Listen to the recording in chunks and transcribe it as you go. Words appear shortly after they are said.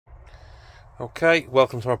Okay,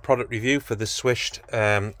 welcome to my product review for the Swished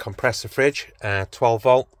compressor fridge, 12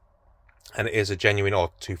 volt, and it is a genuine,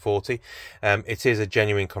 or 240. It is a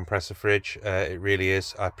genuine compressor fridge. It really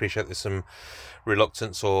is. I appreciate there's some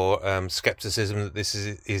reluctance or skepticism that this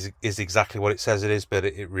is exactly what it says it is, but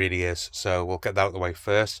it really is. So we'll get that out of the way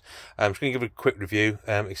first. I'm just going to give a quick review.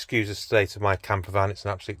 Excuse the state of my camper van; it's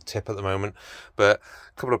an absolute tip at the moment. But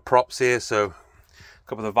a couple of props here, so a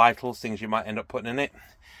couple of the vitals, things you might end up putting in it.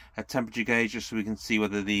 A temperature gauge, just so we can see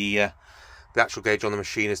whether the actual gauge on the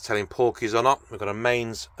machine is telling porkies or not. We've got a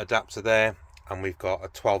mains adapter there, and we've got a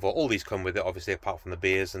 12 volt. All these come with it, obviously, apart from the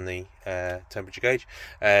beers and the temperature gauge.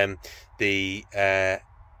 The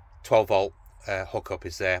 12 volt hookup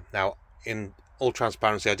is there. Now, in all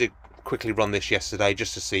transparency, I did quickly run this yesterday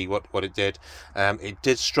just to see what it did. It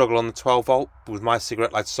did struggle on the 12 volt with my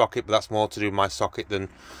cigarette lighter socket, but that's more to do with my socket than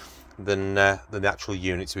the actual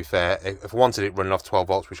unit. To be fair, if I wanted it running off 12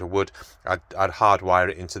 volts, which I would, I'd hardwire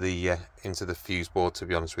it into the fuse board, to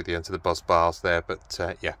be honest with you, into the bus bars there. But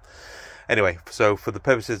yeah, anyway, so for the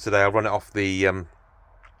purposes of today, I'll run it off the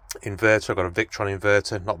inverter. I've got a Victron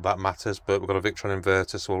inverter, not that matters, but we've got a Victron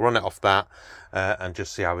inverter, so we'll run it off that and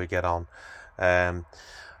just see how we get on.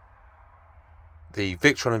 The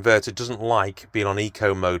Victron inverter doesn't like being on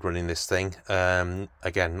eco mode running this thing.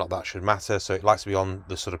 Again, not that should matter. So it likes to be on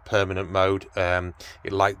the sort of permanent mode.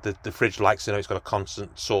 The fridge likes to know it's got a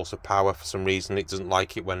constant source of power for some reason. It doesn't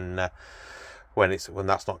like it when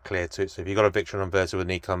that's not clear to it. So if you've got a Victron inverter with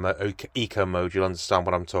an eco mode, you'll understand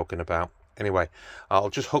what I'm talking about. Anyway, I'll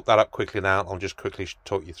just hook that up quickly now. I'll just quickly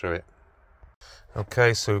talk you through it.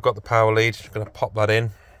 Okay, so we've got the power lead. Just going to pop that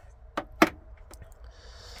in.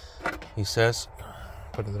 He says,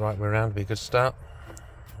 put it the right way around would be a good start.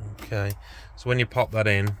 Okay, so when you pop that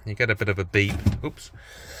in, you get a bit of a beep. Oops.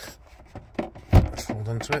 Let's hold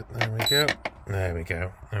on to it. There we go. There we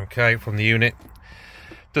go. Okay, from the unit.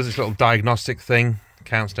 Does this little diagnostic thing.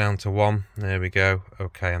 Counts down to 1. There we go.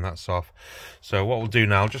 Okay, and that's off. So what we'll do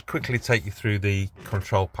now, I'll just quickly take you through the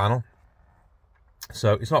control panel.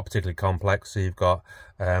 So it's not particularly complex. So you've got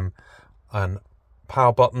an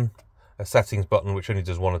power button, a settings button which only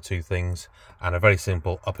does one or two things, and a very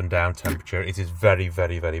simple up and down temperature. It is very,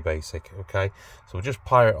 very, very basic. Okay, so we'll just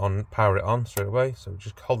power it on straight away. So we'll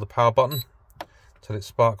just hold the power button till it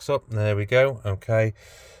sparks up. There we go. Okay,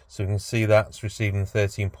 so we can see that's receiving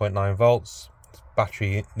 13.9 volts.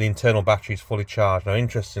 Battery, the internal battery is fully charged. Now,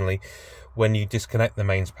 interestingly, when you disconnect the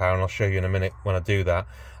mains power, and I'll show you in a minute when I do that,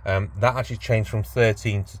 that actually changed from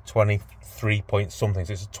 13 to 23 point something.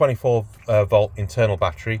 So it's a 24 volt internal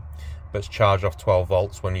battery, but it's charged off 12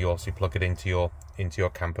 volts when you obviously plug it into your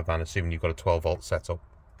camper van, assuming you've got a 12 volt setup.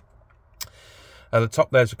 At the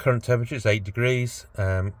top there's the current temperature, it's 8 degrees.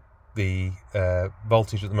 The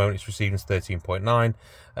voltage at the moment it's receiving is 13.9,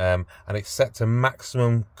 and it's set to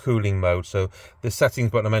maximum cooling mode. So the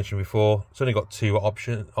settings button I mentioned before, it's only got two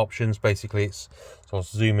options basically. So I'll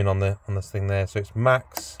zoom in on this thing there. So it's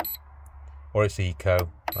max or it's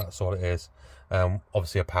eco. That's all it is.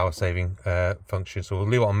 Obviously a power saving function, so we'll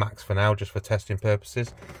leave it on max for now just for testing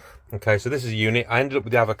purposes. Okay, so this is a unit. I ended up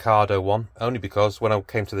with the avocado one only because when I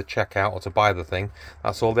came to the checkout or to buy the thing,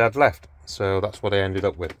 that's all they had left, so that's what I ended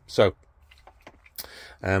up with. So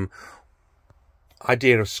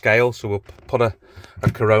idea of scale, so we'll put a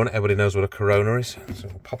Corona. Everybody knows what a Corona is, so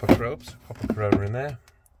we'll pop a Corona in there.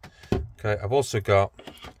 Okay, I've also got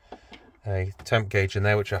a temp gauge in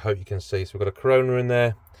there, which I hope you can see. So we've got a Corona in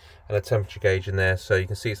there and a temperature gauge in there, so you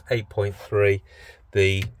can see it's 8.3.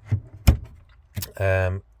 The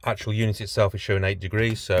actual unit itself is showing 8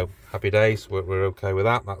 degrees, so happy days. We're okay with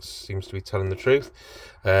that. That seems to be telling the truth.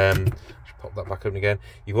 Just pop that back up again.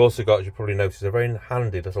 You've also got, as you probably noticed, a very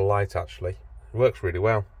handy little light. Actually, it works really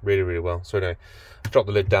well, really well. So anyway, drop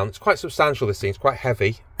the lid down. It's quite substantial, this thing. It's quite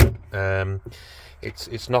heavy.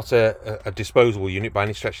 It's not a disposable unit by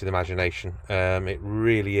any stretch of the imagination. It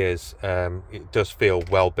really is. It does feel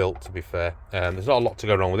well built, to be fair. There's not a lot to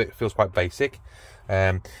go wrong with it. It feels quite basic.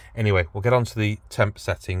 Anyway, we'll get on to the temp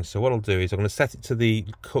settings. So what I'll do is I'm going to set it to the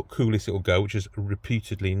coolest it will go, which is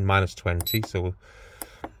reputedly -20. So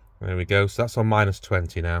there we go. So that's on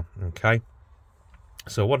 -20 now. Okay.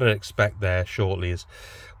 So what I'd expect there shortly is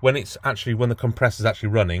when the compressor is actually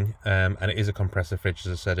running, and it is a compressor fridge,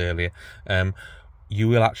 as I said earlier, you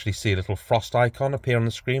will actually see a little frost icon appear on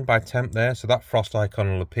the screen by temp there. So that frost icon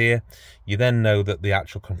will appear. You then know that the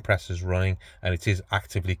actual compressor is running and it is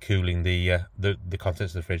actively cooling the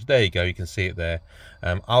contents of the fridge. There you go, you can see it there.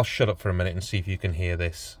 I'll shut up for a minute and see if you can hear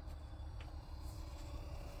this.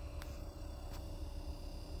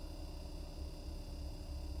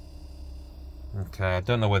 Okay, I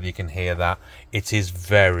don't know whether you can hear that. It is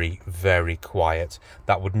very, very quiet.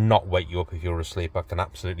 That would not wake you up if you were asleep. I can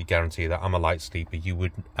absolutely guarantee that. I'm a light sleeper. You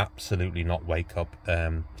would absolutely not wake up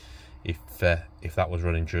if that was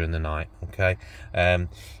running during the night. Okay,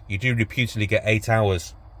 you do reputedly get 8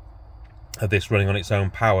 hours of this running on its own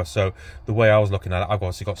power. So the way I was looking at it, I've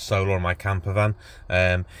obviously got solar on my camper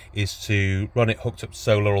van, is to run it hooked up to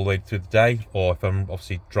solar all the way through the day, or if I'm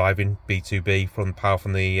obviously driving B2B from the power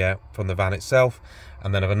from the van itself,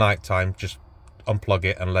 and then of a night time just unplug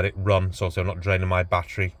it and let it run, so I'm not draining my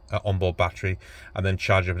battery, onboard battery, and then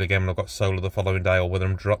charge it again when I've got solar the following day, or when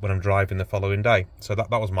I'm driving the following day. So that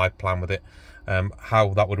was my plan with it.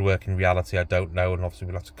 How that would work in reality, I don't know, and obviously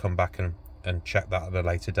we'll have to come back and check that at a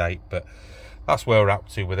later date, but that's where we're up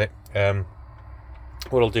to with it.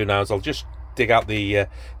 What I'll do now is I'll just dig out the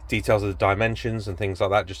details of the dimensions and things like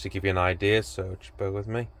that, just to give you an idea, so just bear with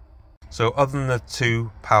me. So other than the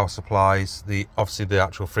 2 power supplies, obviously the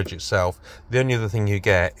actual fridge itself, the only other thing you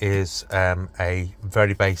get is a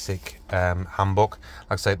very basic handbook.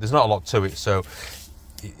 Like I say, there's not a lot to it, so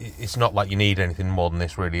it's not like you need anything more than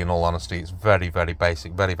this, really, in all honesty. It's very, very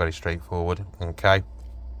basic, very, very straightforward. Okay,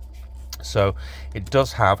 so it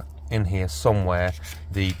does have in here somewhere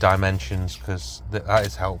the dimensions, because that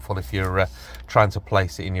is helpful if you're trying to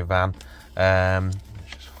place it in your van. Let's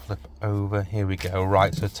just flip over, here we go.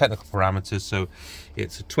 Right, so technical parameters, so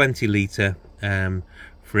it's a 20 litre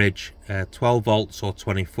fridge, 12 volts or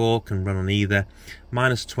 24, can run on either.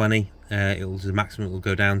 Minus 20, the maximum it will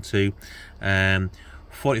go down to.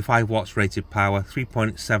 45 watts rated power,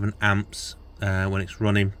 3.7 amps when it's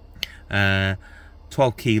running,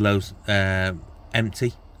 12 kilos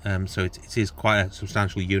empty, so it is quite a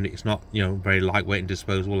substantial unit. It's not, very lightweight and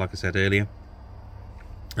disposable, like I said earlier.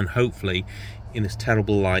 And hopefully in this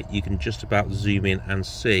terrible light you can just about zoom in and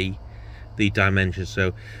see the dimensions.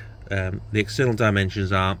 So the external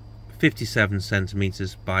dimensions are 57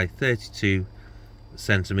 centimeters by 32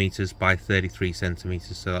 centimeters by 33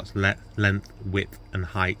 centimeters, so that's length, width and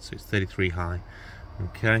height, so it's 33 high.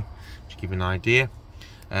 Okay, to give you an idea.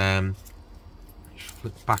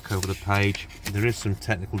 Flip back over the page, there is some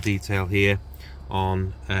technical detail here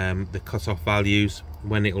on the cutoff values,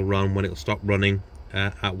 when it will run, when it will stop running,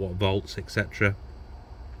 at what volts, etc.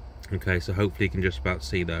 Okay, so hopefully you can just about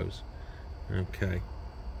see those. Okay,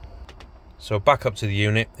 so back up to the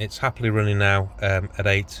unit. It's happily running now at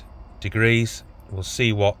 8 degrees. We'll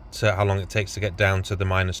see how long it takes to get down to the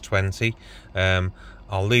minus 20. I'll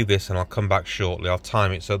leave this and I'll come back shortly. I'll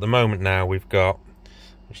time it. So at the moment now we've got,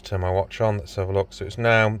 just turn my watch on, let's have a look. So it's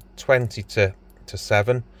now 20 to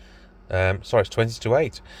 7. Sorry, it's 20 to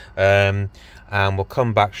 8. And we'll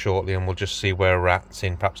come back shortly and we'll just see where we're at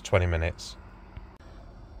in perhaps 20 minutes.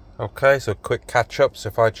 Okay, so quick catch up. So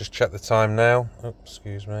if I just check the time now,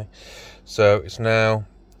 excuse me. So it's now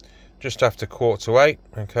just after 7:45.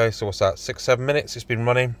 Okay, so what's that, 6-7 minutes it's been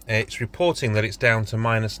running. It's reporting that it's down to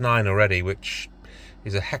minus 9 already, which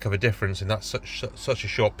is a heck of a difference in that such a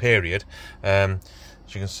short period. As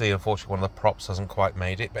you can see, unfortunately one of the props hasn't quite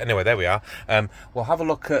made it, but anyway, there we are. We'll have a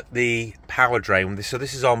look at the power drain. So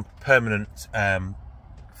this is on permanent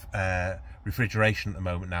refrigeration at the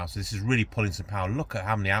moment now, so this is really pulling some power. Look at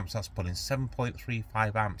how many amps that's pulling,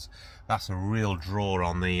 7.35 amps. That's a real draw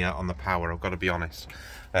on the power, I've got to be honest.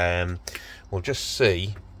 We'll just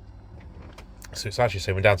see. So it's actually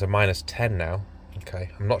saying we're down to minus 10 now. Okay,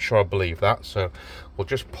 I'm not sure I believe that, so we'll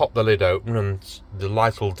just pop the lid open and the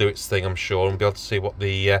light will do its thing, I'm sure, and be able to see what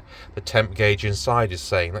the temp gauge inside is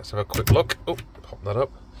saying. Let's have a quick look. Oh, pop that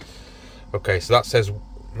up. Okay, so that says,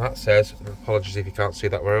 apologies if you can't see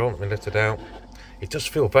that very well, let me lift it out. It does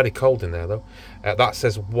feel very cold in there though. That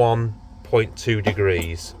says 1.2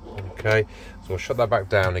 degrees. Okay, so we'll shut that back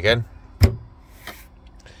down again.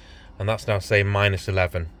 And that's now saying minus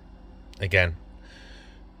 11. Again,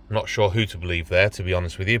 not sure who to believe there, to be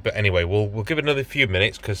honest with you, but anyway, we'll give it another few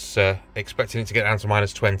minutes, because expecting it to get down to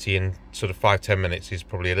minus 20 in sort of 5-10 minutes is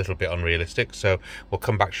probably a little bit unrealistic, so we'll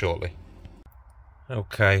come back shortly.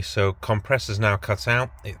 Okay, so compressor's now cut out.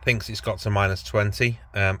 It thinks it's got to minus 20.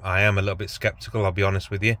 I am a little bit skeptical, I'll be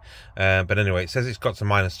honest with you, but anyway, it says it's got to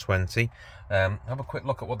minus 20. Have a quick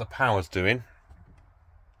look at what the power's doing.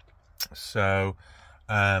 So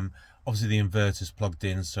obviously the inverter's plugged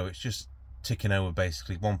in, so it's just ticking over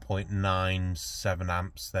basically 1.97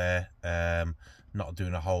 amps there, not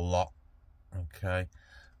doing a whole lot. Okay,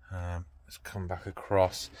 let's come back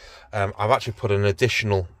across. I've actually put an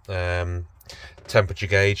additional temperature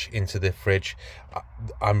gauge into the fridge.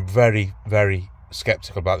 I'm very, very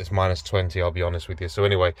skeptical about this minus 20, I'll be honest with you. So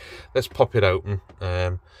anyway, let's pop it open.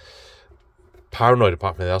 paranoid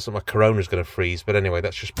apart from anything else that my Corona's going to freeze. But anyway,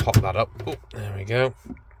 let's just pop that up. Oh, there we go.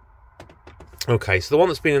 Okay, so the one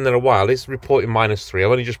that's been in there a while is reporting -3.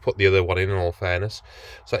 I've only just put the other one in all fairness.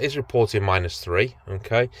 So it is reporting -3,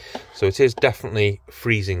 okay? So it is definitely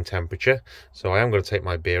freezing temperature. So I am going to take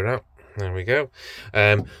my beer out. There we go.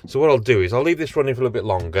 So what I'll do is I'll leave this running for a little bit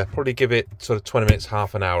longer, probably give it sort of 20 minutes,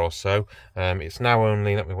 half an hour or so. It's now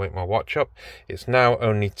only, let me wake my watch up, it's now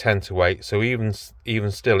only 10 to 8, so even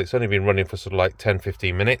still, it's only been running for sort of like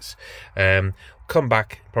 10-15 minutes. Come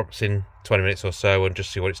back perhaps in 20 minutes or so and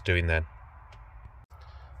just see what it's doing then.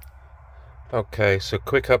 Okay, so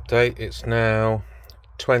quick update, it's now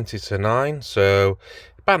 20 to 9, so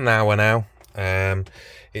about an hour now.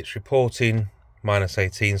 It's reporting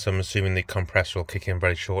 -18, so I'm assuming the compressor will kick in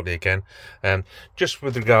very shortly again. Just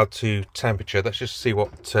with regard to temperature, let's just see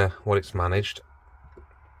what it's managed.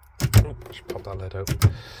 Oh, just pop that lid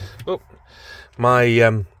open. Oh,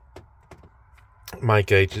 my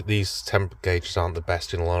gauge, these temp gauges aren't the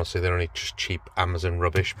best in all honesty. They're only just cheap Amazon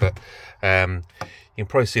rubbish, but you can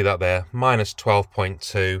probably see that there,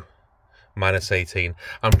 -12.2. -18.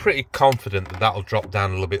 I'm pretty confident that that'll drop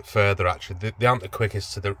down a little bit further. Actually, they aren't the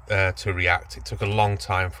quickest to react. It took a long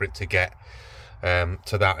time for it to get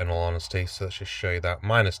to that, in all honesty. So let's just show you that,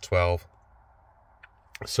 -12.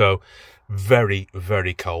 So very,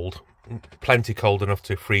 very cold, plenty cold enough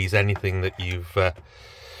to freeze anything that you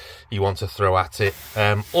want to throw at it.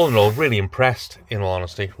 All in all, really impressed, in all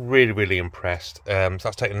honesty, really impressed. So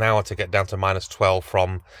that's taken an hour to get down to -12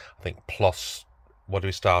 from, I think, plus, what do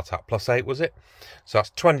we start at? +8, was it? So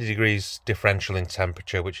that's 20 degrees differential in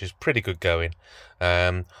temperature, which is pretty good going.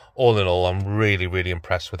 All in all, I'm really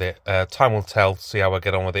impressed with it. Time will tell to see how I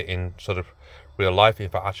get on with it in sort of real life. In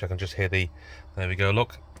fact, actually, I can just hear there we go,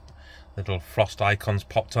 look. Little frost icons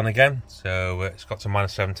popped on again. So it's got to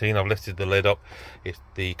 -17. I've lifted the lid up.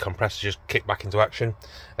 The compressor just kicked back into action.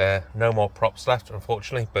 No more props left,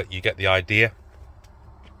 unfortunately, but you get the idea.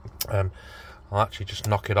 I'll actually just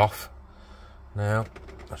knock it off. Now,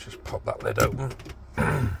 let's just pop that lid open.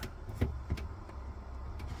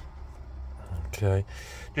 Okay,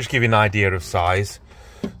 just give you an idea of size.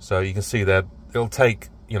 So you can see there, it'll take,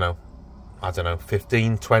 you know, I don't know,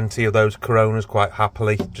 15, 20 of those Coronas quite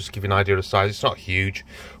happily. Just give you an idea of size. It's not huge,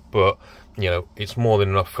 but, you know, it's more than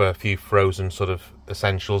enough for a few frozen sort of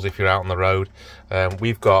essentials if you're out on the road.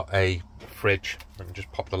 We've got a fridge. Let me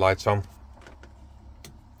just pop the lights on.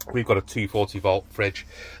 We've got a 240 volt fridge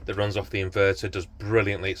that runs off the inverter, does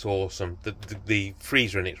brilliantly. It's awesome. The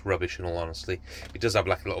freezer in it's rubbish, in all honesty. It does have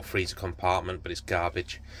like a little freezer compartment, but it's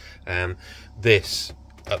garbage. This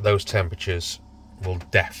at those temperatures will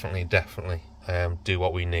definitely do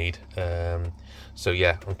what we need. So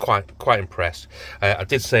yeah, I'm quite impressed. I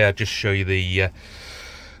did say I'd just show you the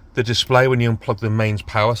display when you unplug the mains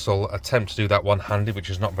power, so I'll attempt to do that one-handed, which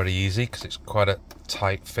is not very easy because it's quite a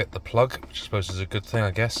tight fit, the plug, which I suppose is a good thing,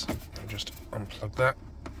 I guess. I'll just unplug that.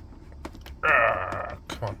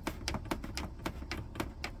 Come on.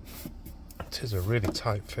 It is a really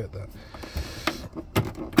tight fit, that.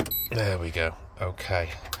 There we go. Okay.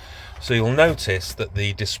 So you'll notice that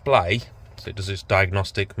the display, so it does its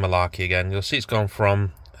diagnostic malarkey again. You'll see it's gone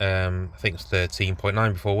from I think it's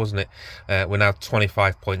 13.9 before, wasn't it? We're now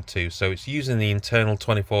 25.2, so it's using the internal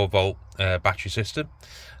 24 volt battery system.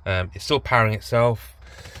 It's still powering itself,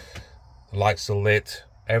 the light's still lit,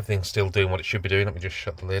 everything's still doing what it should be doing. Let me just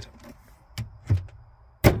shut the lid.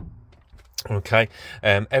 Okay,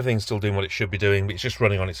 everything's still doing what it should be doing, but it's just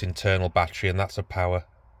running on its internal battery, and that's a power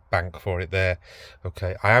bank for it there.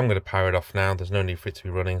 Okay, I am going to power it off now. There's no need for it to be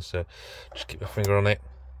running, so just keep my finger on it.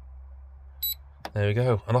 There we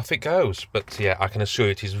go, and off it goes. But yeah, I can assure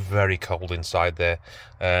you it is very cold inside there.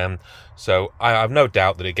 So I have no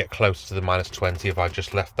doubt that it'd get closer to the -20 if I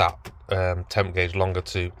just left that temp gauge longer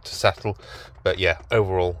to settle. But yeah,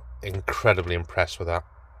 overall, incredibly impressed with that.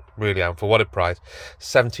 Really am. For what a price.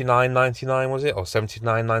 $79.99 was it, or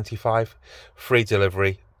 $79.95? Free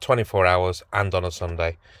delivery, 24 hours, and on a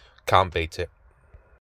Sunday. Can't beat it.